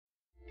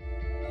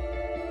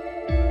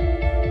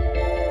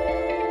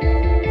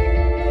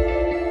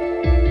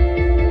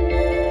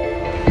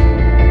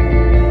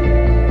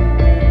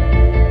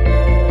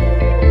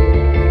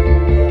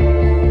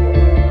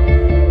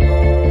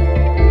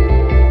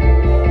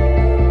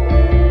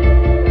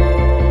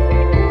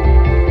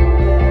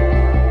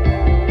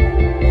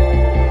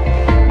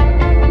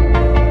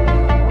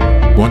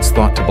Once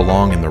thought to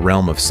belong in the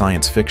realm of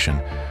science fiction,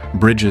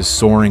 bridges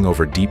soaring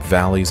over deep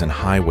valleys and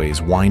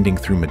highways winding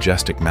through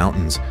majestic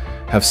mountains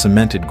have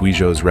cemented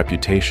Guizhou's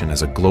reputation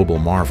as a global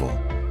marvel.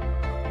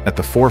 At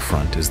the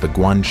forefront is the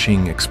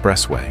Guanqing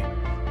Expressway,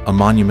 a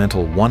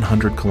monumental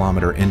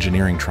 100-kilometer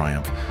engineering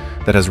triumph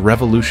that has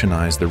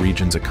revolutionized the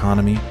region's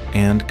economy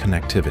and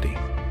connectivity.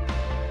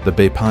 The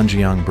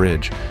Beipanjiang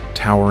Bridge,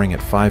 towering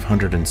at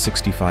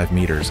 565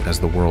 meters as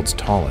the world's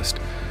tallest,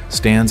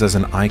 stands as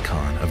an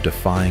icon of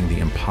defying the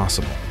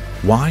impossible.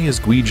 Why is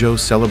Guizhou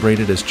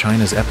celebrated as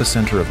China's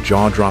epicenter of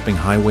jaw-dropping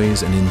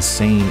highways and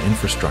insane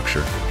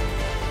infrastructure?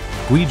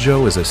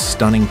 Guizhou is a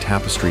stunning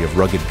tapestry of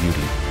rugged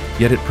beauty,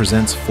 yet it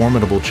presents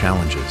formidable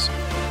challenges.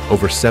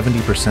 Over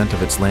 70%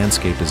 of its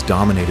landscape is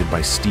dominated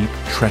by steep,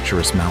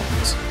 treacherous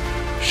mountains.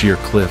 Sheer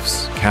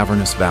cliffs,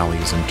 cavernous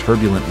valleys, and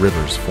turbulent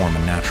rivers form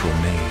a natural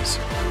maze.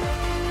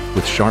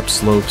 With sharp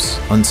slopes,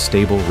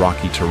 unstable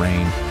rocky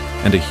terrain,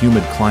 and a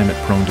humid climate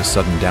prone to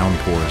sudden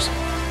downpours,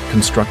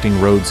 constructing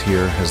roads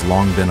here has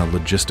long been a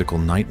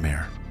logistical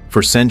nightmare.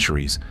 For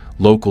centuries,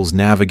 locals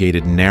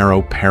navigated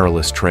narrow,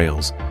 perilous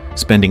trails,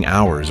 spending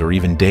hours or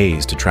even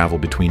days to travel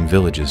between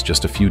villages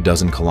just a few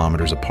dozen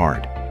kilometers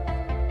apart.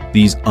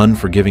 These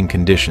unforgiving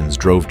conditions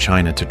drove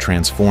China to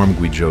transform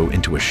Guizhou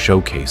into a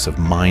showcase of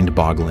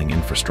mind-boggling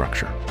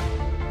infrastructure.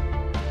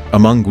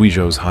 Among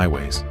Guizhou's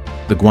highways,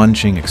 the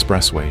Guanqing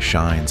Expressway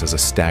shines as a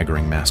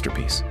staggering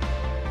masterpiece.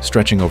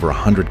 Stretching over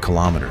 100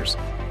 kilometers,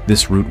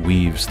 this route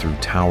weaves through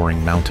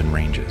towering mountain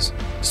ranges,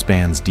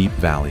 spans deep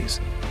valleys,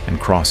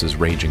 and crosses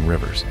raging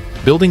rivers.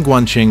 Building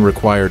Guanqing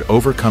required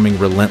overcoming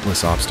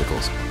relentless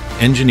obstacles.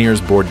 Engineers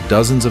bored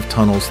dozens of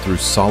tunnels through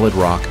solid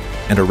rock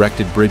and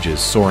erected bridges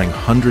soaring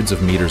hundreds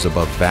of meters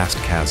above vast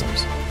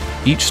chasms.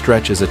 Each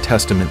stretch is a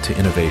testament to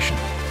innovation,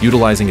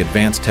 utilizing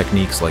advanced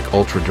techniques like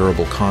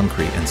ultra-durable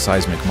concrete and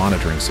seismic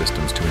monitoring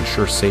systems to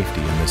ensure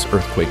safety in this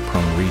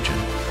earthquake-prone region.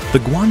 The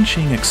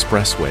Guanqing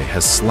Expressway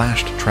has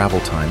slashed travel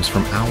times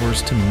from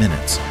hours to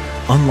minutes,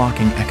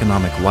 unlocking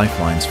economic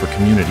lifelines for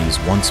communities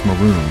once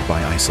marooned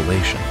by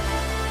isolation.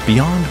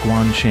 Beyond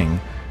Guanqing,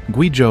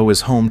 Guizhou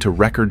is home to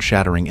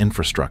record-shattering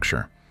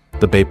infrastructure.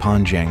 The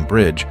Beipanjiang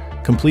Bridge,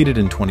 completed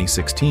in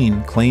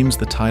 2016, claims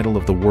the title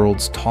of the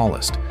world's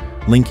tallest,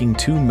 linking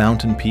two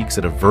mountain peaks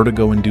at a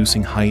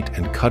vertigo-inducing height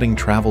and cutting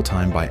travel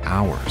time by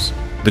hours.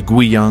 The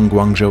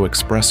Guiyang-Guangzhou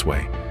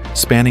Expressway,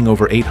 spanning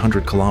over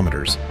 800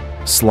 kilometers,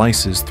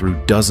 slices through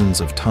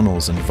dozens of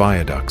tunnels and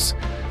viaducts,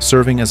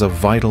 serving as a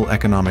vital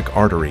economic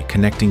artery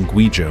connecting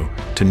Guizhou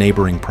to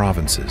neighboring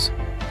provinces.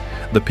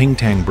 The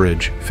Pingtang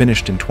Bridge,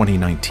 finished in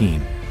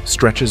 2019,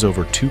 stretches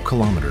over 2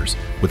 kilometers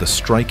with a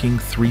striking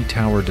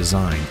 3-tower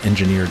design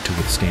engineered to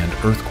withstand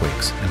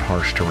earthquakes and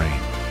harsh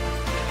terrain.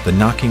 The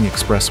Nanking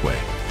Expressway,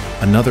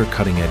 another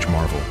cutting-edge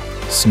marvel,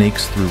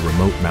 snakes through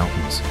remote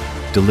mountains,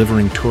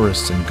 delivering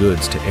tourists and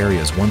goods to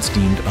areas once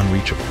deemed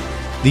unreachable.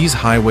 These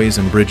highways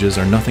and bridges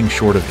are nothing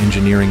short of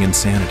engineering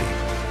insanity,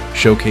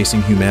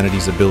 showcasing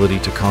humanity's ability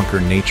to conquer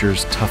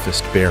nature's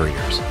toughest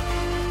barriers.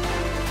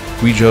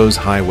 Guizhou's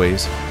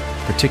highways,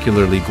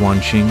 particularly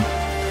Guanqing,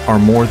 are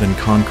more than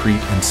concrete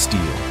and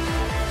steel.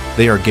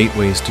 They are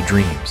gateways to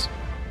dreams.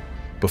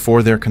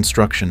 Before their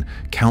construction,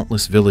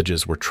 countless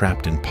villages were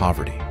trapped in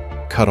poverty,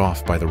 cut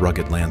off by the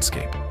rugged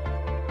landscape.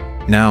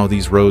 Now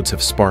these roads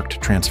have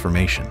sparked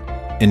transformation,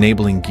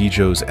 enabling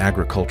Guizhou's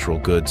agricultural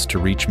goods to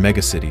reach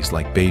megacities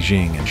like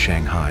Beijing and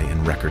Shanghai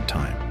in record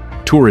time.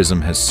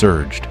 Tourism has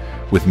surged,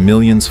 with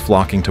millions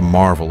flocking to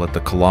marvel at the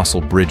colossal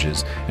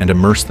bridges and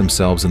immerse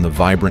themselves in the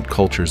vibrant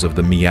cultures of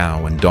the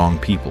Miao and Dong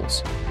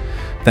peoples.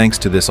 Thanks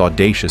to this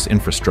audacious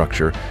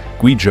infrastructure,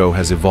 Guizhou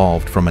has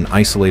evolved from an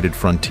isolated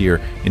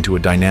frontier into a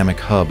dynamic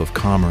hub of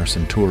commerce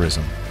and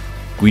tourism.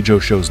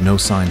 Guizhou shows no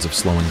signs of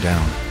slowing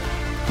down.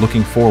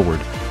 Looking forward,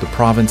 the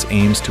province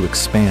aims to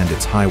expand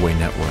its highway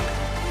network,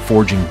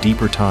 forging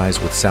deeper ties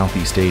with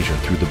Southeast Asia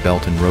through the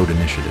Belt and Road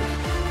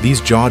Initiative.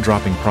 These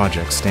jaw-dropping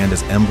projects stand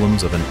as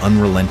emblems of an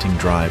unrelenting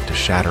drive to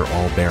shatter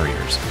all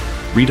barriers,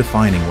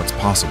 redefining what's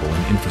possible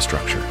in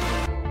infrastructure.